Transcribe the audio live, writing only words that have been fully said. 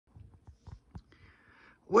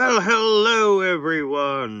Well, hello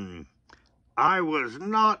everyone. I was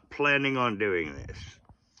not planning on doing this,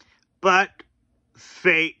 but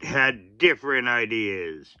fate had different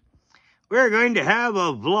ideas. We're going to have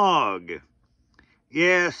a vlog.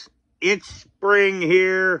 Yes, it's spring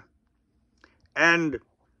here, and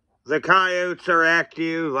the coyotes are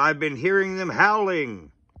active. I've been hearing them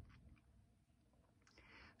howling.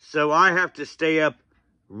 So I have to stay up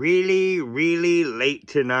really late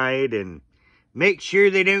tonight and make sure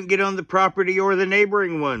they don't get on the property or the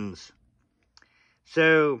neighboring ones.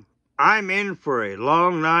 So I'm in for a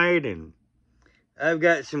long night, and I've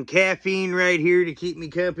got some caffeine right here to keep me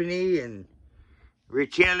company, and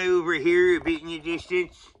Richella over here beating your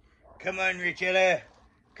distance. Come on, Richella.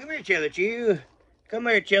 Come here, Chella Chew. Come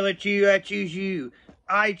here, Chella Chew. I choose you.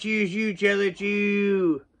 I choose you, Chella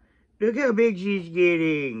Chew. Look how big she's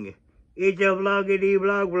getting. It's a vloggity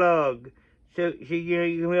vlog. So you know,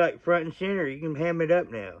 you can be like front and center. You can ham it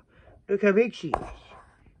up now. Look how big she is.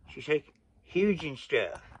 She's like huge and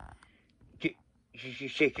stuff. You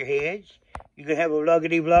shake your heads. You can have a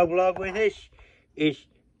vloggity vlog with us. It's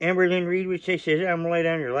Amberlynn Reed would say, says, I'm gonna lay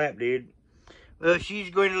down in your lap, dude. Well, she's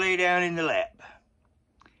going to lay down in the lap.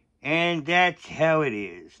 And that's how it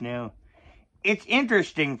is. Now, it's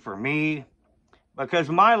interesting for me because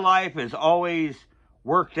my life has always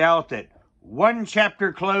worked out that one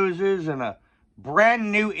chapter closes and a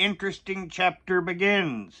brand new interesting chapter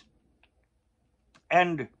begins.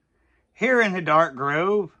 And here in the Dark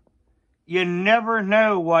Grove, you never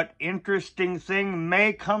know what interesting thing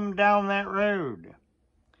may come down that road.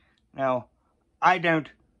 Now, I don't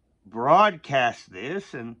broadcast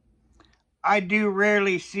this, and I do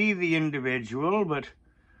rarely see the individual, but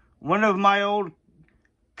one of my old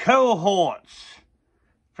cohorts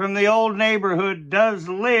from the old neighborhood does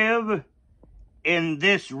live in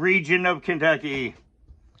this region of Kentucky.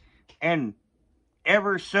 And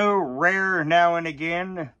ever so rare now and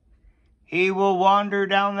again, he will wander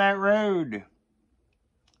down that road.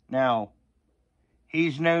 Now,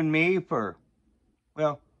 he's known me for,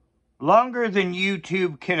 well, longer than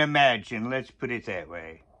YouTube can imagine, let's put it that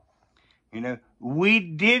way. You know, we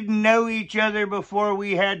did know each other before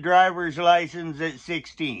we had driver's license at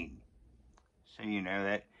 16. So, you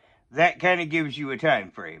know, that kind of gives you a time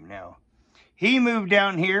frame. Now, he moved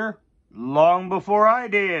down here long before I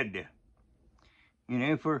did. You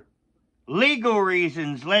know, for legal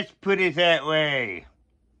reasons, let's put it that way.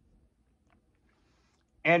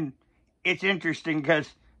 And it's interesting because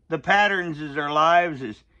the patterns of our lives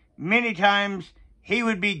is many times he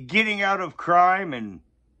would be getting out of crime and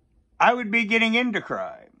I would be getting into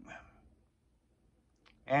crime.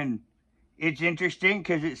 And it's interesting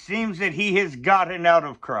because it seems that he has gotten out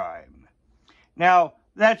of crime. Now,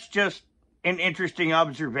 that's just an interesting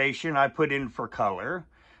observation I put in for color.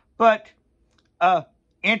 But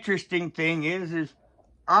interesting thing is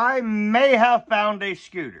I may have found a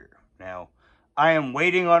scooter. Now, I am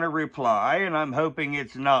waiting on a reply, and I'm hoping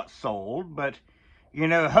it's not sold. But, you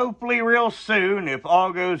know, hopefully real soon, if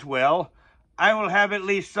all goes well, I will have at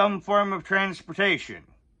least some form of transportation.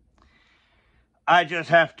 I just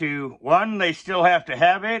have to, one, they still have to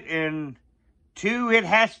have it, and two, it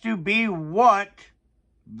has to be what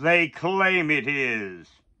they claim it is.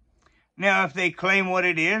 Now, if they claim what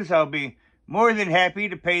it is, I'll be more than happy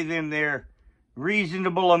to pay them their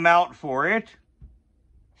reasonable amount for it.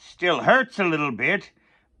 Still hurts a little bit,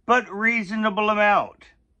 but reasonable amount.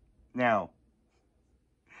 Now,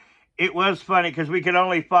 it was funny because we could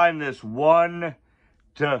only find this one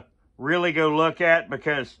to really go look at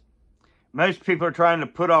because most people are trying to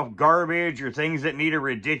put off garbage or things that need a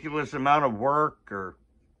ridiculous amount of work,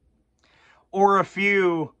 or a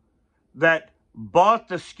few that bought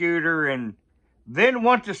the scooter and then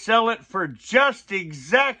want to sell it for just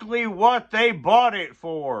exactly what they bought it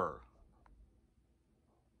for.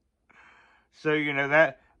 So, you know,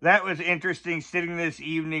 that was interesting sitting this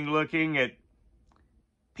evening looking at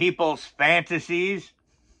people's fantasies.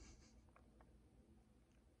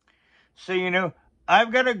 So, you know,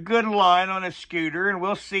 I've got a good line on a scooter, and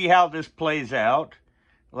we'll see how this plays out.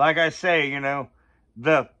 Like I say, you know,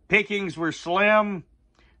 the pickings were slim,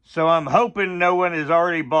 so I'm hoping no one has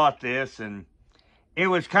already bought this. And it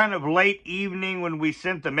was kind of late evening when we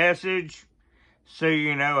sent the message. So,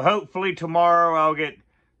 you know, hopefully tomorrow I'll get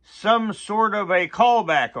some sort of a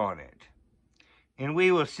callback on it. And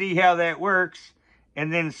we will see how that works.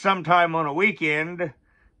 And then sometime on a weekend,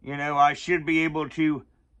 you know, I should be able to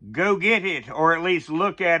go get it, or at least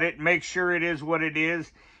look at it, make sure it is what it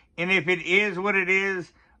is. And if it is what it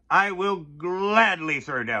is, I will gladly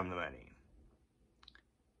throw down the money.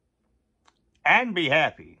 And be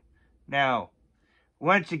happy. Now,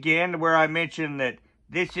 once again, where I mentioned that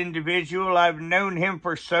this individual, I've known him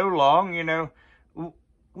for so long, you know,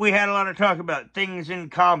 we had a lot of talk about things in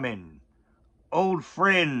common, old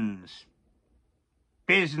friends,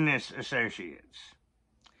 business associates.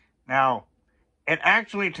 Now, it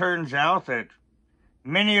actually turns out that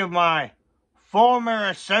many of my former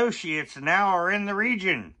associates now are in the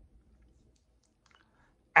region,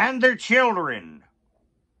 and their children.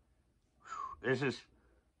 This is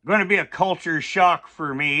going to be a culture shock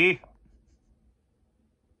for me.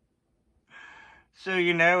 So,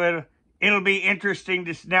 you know, it'll be interesting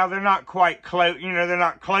to, now they're not quite close, you know, they're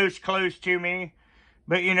not close to me,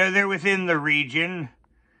 but, you know, they're within the region,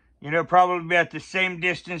 you know, probably about the same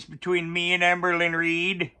distance between me and Amberlynn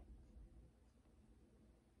Reed.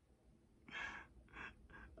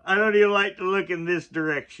 I don't even like to look in this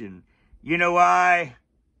direction. You know why?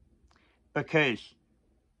 Because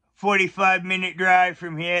 45-minute drive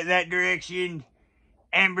from here, that direction,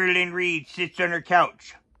 Amberlynn Reed sits on her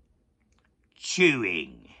couch,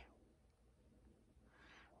 chewing.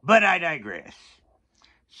 But I digress.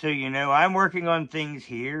 So, you know, I'm working on things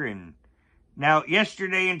here, and now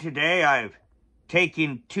yesterday and today I've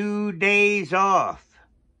taken 2 days off.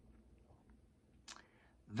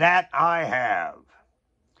 That I have.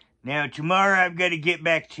 Now, tomorrow I've got to get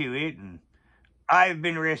back to it, and I've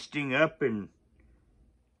been resting up, and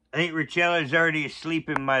I think Rachella's already asleep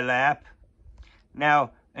in my lap.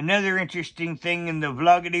 Now, another interesting thing in the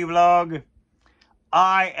vloggity vlog,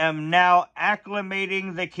 I am now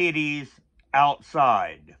acclimating the kitties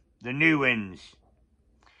outside, the new ones.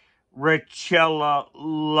 Rachella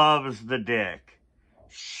loves the deck.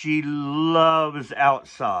 She loves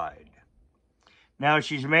outside. Now,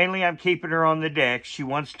 I'm keeping her on the deck. She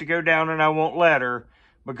wants to go down and I won't let her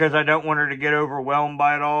because I don't want her to get overwhelmed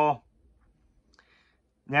by it all.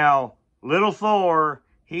 Now, little Thor,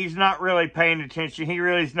 he's not really paying attention. He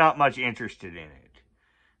really is not much interested in it.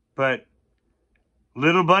 But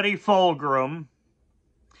little buddy Fulgrim,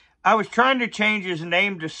 I was trying to change his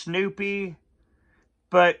name to Snoopy,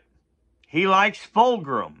 but he likes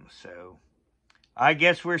Fulgrim, so I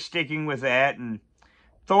guess we're sticking with that. And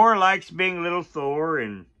Thor likes being little Thor,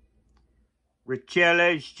 and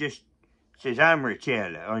Rachella's just says, I'm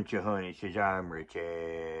Rachella, aren't you, honey? Says, I'm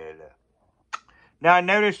Rachella. Now, I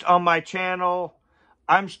noticed on my channel,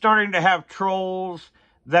 I'm starting to have trolls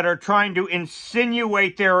that are trying to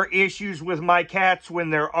insinuate there are issues with my cats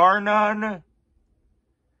when there are none.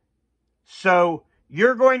 So,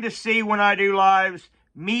 you're going to see when I do lives,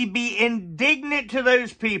 me be indignant to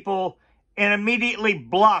those people and immediately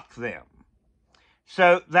block them.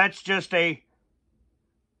 So, that's just a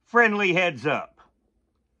friendly heads up.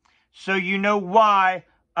 So, you know why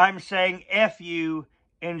I'm saying F you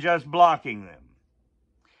and just blocking them.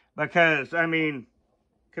 Because, I mean,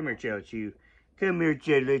 come here, Chella Chew. Come here,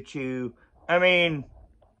 Chella Chew. I mean,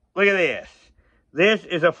 look at this. This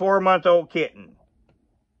is a 4-month-old kitten.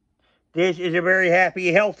 This is a very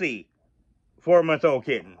happy, healthy 4-month-old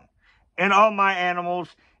kitten. And all my animals,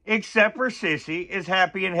 except for Sissy, is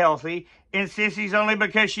happy and healthy. And Sissy's only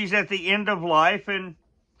because she's at the end of life and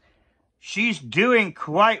she's doing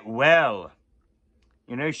quite well.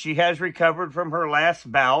 You know, she has recovered from her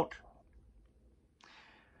last bout.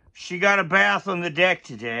 She got a bath on the deck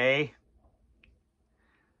today.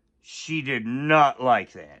 She did not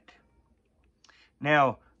like that.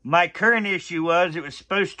 Now, my current issue was it was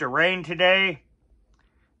supposed to rain today,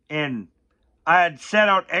 and I had set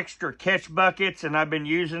out extra catch buckets, and I've been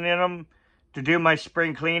using them to do my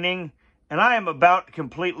spring cleaning, and I am about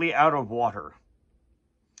completely out of water.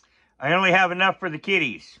 I only have enough for the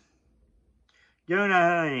kitties. Don't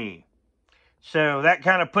I, honey? So that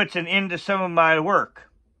kind of puts an end to some of my work.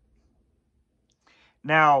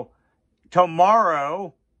 Now,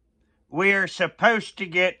 tomorrow, we are supposed to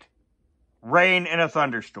get rain and a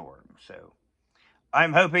thunderstorm. So,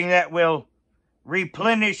 I'm hoping that will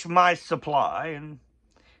replenish my supply. And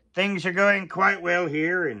things are going quite well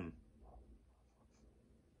here. And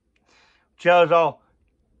Chella's all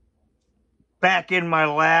back in my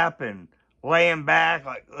lap and laying back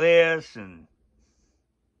like this. And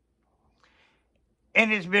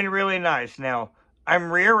it's been really nice. Now,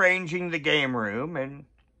 I'm rearranging the game room, and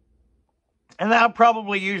I'll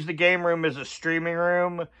probably use the game room as a streaming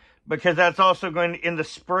room, because that's also going to, in the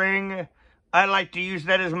spring, I like to use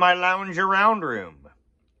that as my lounge around room.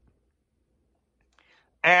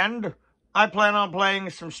 And I plan on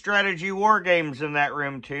playing some strategy war games in that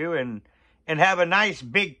room too, and have a nice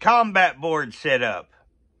big combat board set up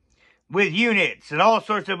with units and all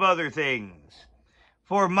sorts of other things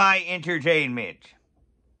for my entertainment.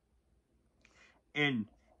 And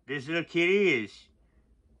this little kitty is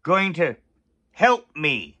going to help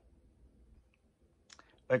me.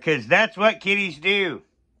 Because that's what kitties do.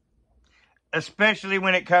 Especially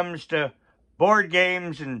when it comes to board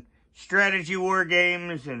games and strategy war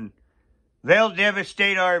games, and they'll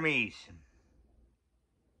devastate armies.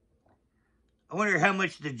 I wonder how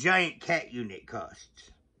much the giant cat unit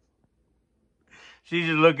costs. She's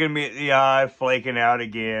just looking at me at the eye, flaking out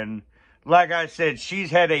again. Like I said, she's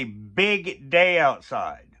had a big day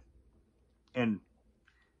outside. And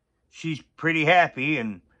she's pretty happy,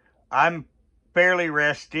 and I'm fairly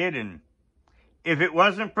rested. And if it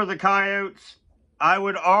wasn't for the coyotes, I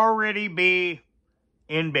would already be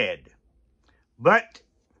in bed. But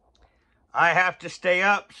I have to stay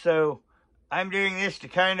up, so I'm doing this to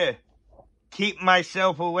kind of keep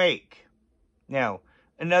myself awake. Now,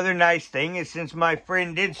 another nice thing is, since my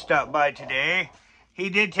friend did stop by today, he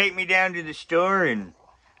did take me down to the store, and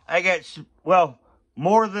I got, well,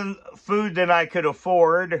 more than food than I could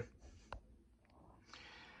afford.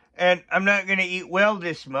 And I'm not going to eat well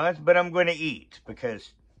this month, but I'm going to eat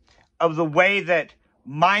because of the way that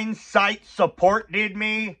MindSight Support did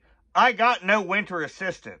me. I got no winter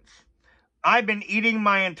assistance. I've been eating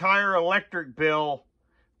my entire electric bill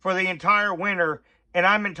for the entire winter, and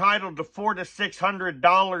I'm entitled to $400 to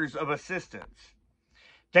 $600 of assistance.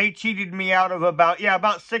 They cheated me out of about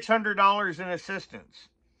 $600 in assistance.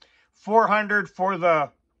 $400 for the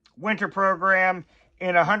winter program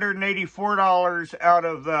and $184 out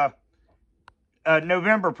of the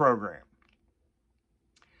November program.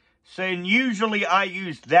 So usually I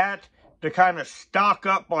use that to kind of stock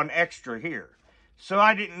up on extra here. So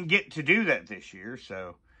I didn't get to do that this year.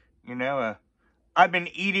 So, you know, I've been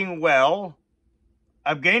eating well.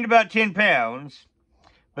 I've gained about 10 pounds.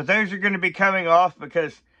 But those are going to be coming off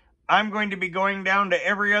because I'm going to be going down to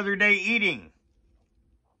every other day eating.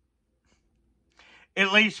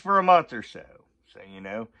 At least for a month or so. So, you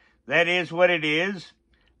know, that is what it is.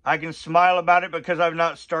 I can smile about it because I've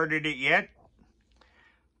not started it yet.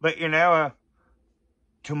 But, you know,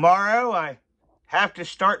 tomorrow I have to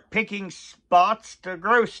start picking spots to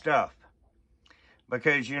grow stuff.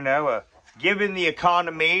 Because, you know, given the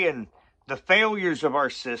economy and the failures of our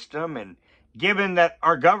system, and given that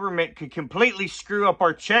our government could completely screw up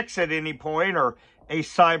our checks at any point or a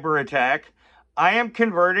cyber attack, I am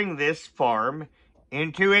converting this farm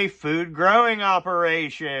into a food growing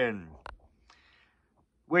operation,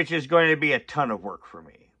 which is going to be a ton of work for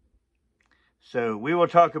me. So we will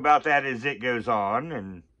talk about that as it goes on,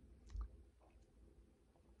 and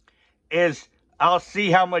as I'll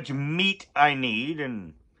see how much meat I need,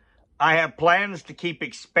 and I have plans to keep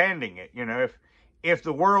expanding it. You know, if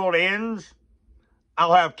the world ends,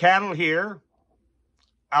 I'll have cattle here,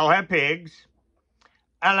 I'll have pigs,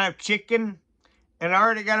 I'll have chicken, and I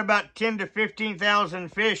already got about 10 to 15,000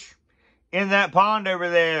 fish in that pond over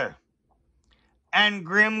there. And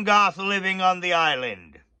Grimgoth living on the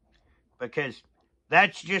island. Because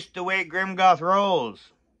that's just the way Grimgoth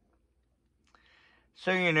rolls.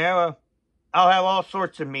 So, you know, I'll have all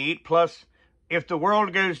sorts of meat. Plus, if the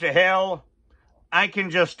world goes to hell, I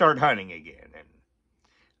can just start hunting again. And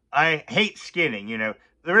I hate skinning, you know.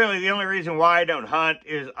 Really, the only reason why I don't hunt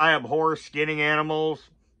is I abhor skinning animals.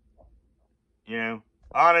 You know,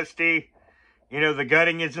 honesty. You know, the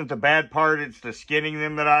gutting isn't the bad part. It's the skinning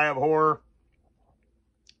them that I abhor.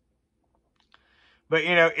 But,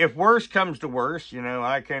 you know, if worse comes to worse, you know,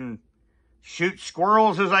 I can shoot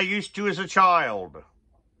squirrels as I used to as a child.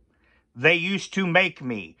 They used to make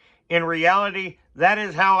me. In reality, that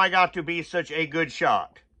is how I got to be such a good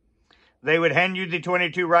shot. They would hand you the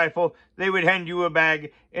 .22 rifle, they would hand you a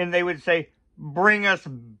bag, and they would say, bring us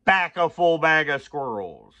back a full bag of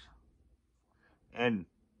squirrels. And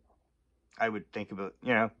I would think about,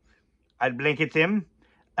 you know, I'd blink at them,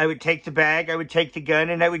 I would take the bag, I would take the gun,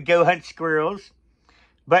 and I would go hunt squirrels.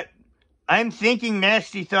 But I'm thinking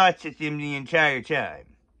nasty thoughts at them the entire time.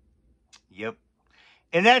 Yep.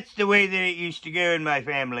 And that's the way that it used to go in my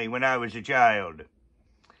family when I was a child.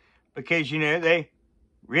 Because, you know, they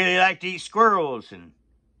really like to eat squirrels and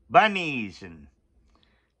bunnies. And,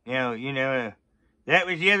 you know, that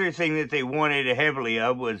was the other thing that they wanted heavily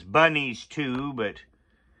of was bunnies too. But,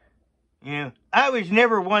 you know, I was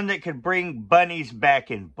never one that could bring bunnies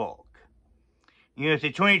back in bulk. You know, at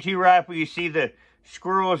the .22 rifle, you see the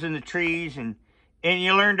squirrels in the trees, and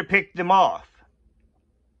you learn to pick them off.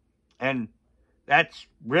 And that's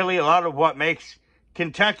really a lot of what makes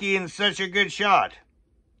Kentuckian such a good shot.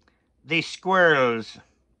 The squirrels.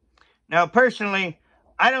 Now, personally,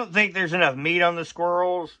 I don't think there's enough meat on the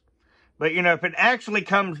squirrels. But, you know, if it actually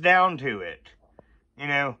comes down to it, you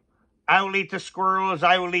know, I will eat the squirrels,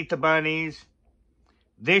 I will eat the bunnies.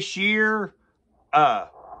 This year,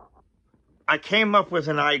 I I came up with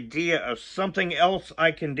an idea of something else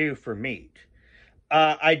I can do for meat.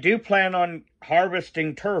 I do plan on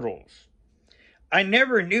harvesting turtles. I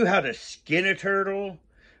never knew how to skin a turtle,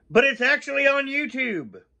 but it's actually on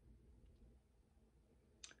YouTube.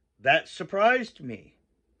 That surprised me.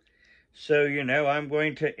 So, you know, I'm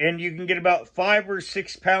going to, and you can get about 5 or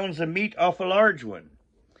 6 pounds of meat off a large one.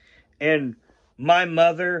 And my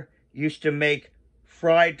mother used to make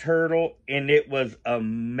fried turtle, and it was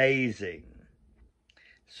amazing.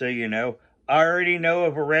 So, you know, I already know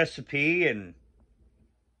of a recipe, and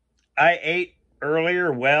I ate earlier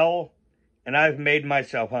well, and I've made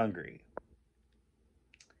myself hungry.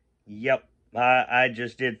 Yep, I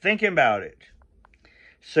just did thinking about it.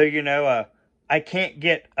 So, you know, I can't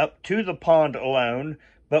get up to the pond alone,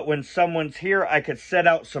 but when someone's here, I could set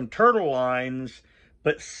out some turtle lines,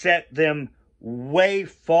 but set them way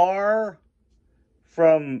far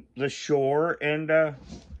from the shore, and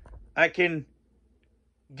I can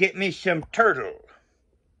get me some turtle.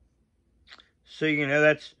 So, you know,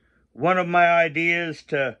 that's one of my ideas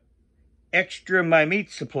to extra my meat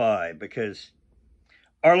supply, because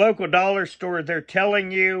our local dollar store, they're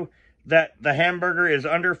telling you that the hamburger is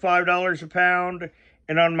under $5 a pound,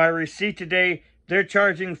 and on my receipt today, they're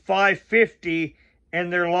charging $5.50,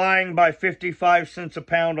 and they're lying by 55 cents a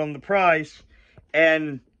pound on the price,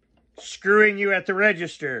 and screwing you at the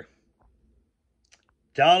register.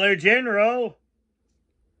 Dollar General,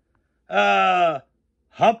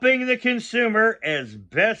 humping the consumer as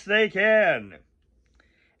best they can.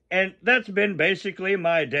 And that's been basically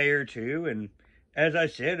my day or two, and as I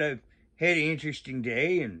said, I've had an interesting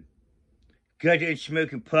day, and got done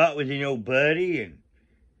smoking pot with an old buddy, and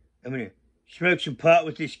I'm going to smoke some pot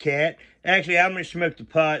with this cat. Actually, I'm going to smoke the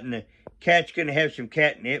pot, and the cat's going to have some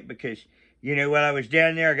catnip, because, you know, while I was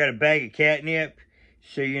down there, I got a bag of catnip.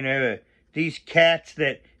 So, you know, these cats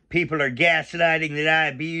that people are gaslighting that I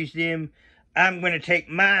abuse them, I'm going to take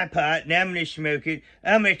my pot, and I'm going to smoke it.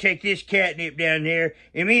 I'm going to take this catnip down there,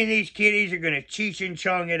 and me and these kitties are going to Cheech and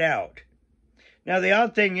Chong it out. Now, the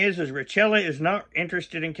odd thing is Richella is not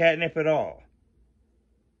interested in catnip at all.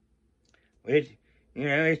 You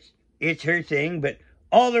know, it's her thing, but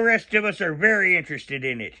all the rest of us are very interested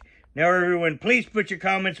in it. Now, everyone, please put your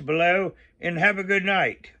comments below, and have a good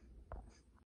night.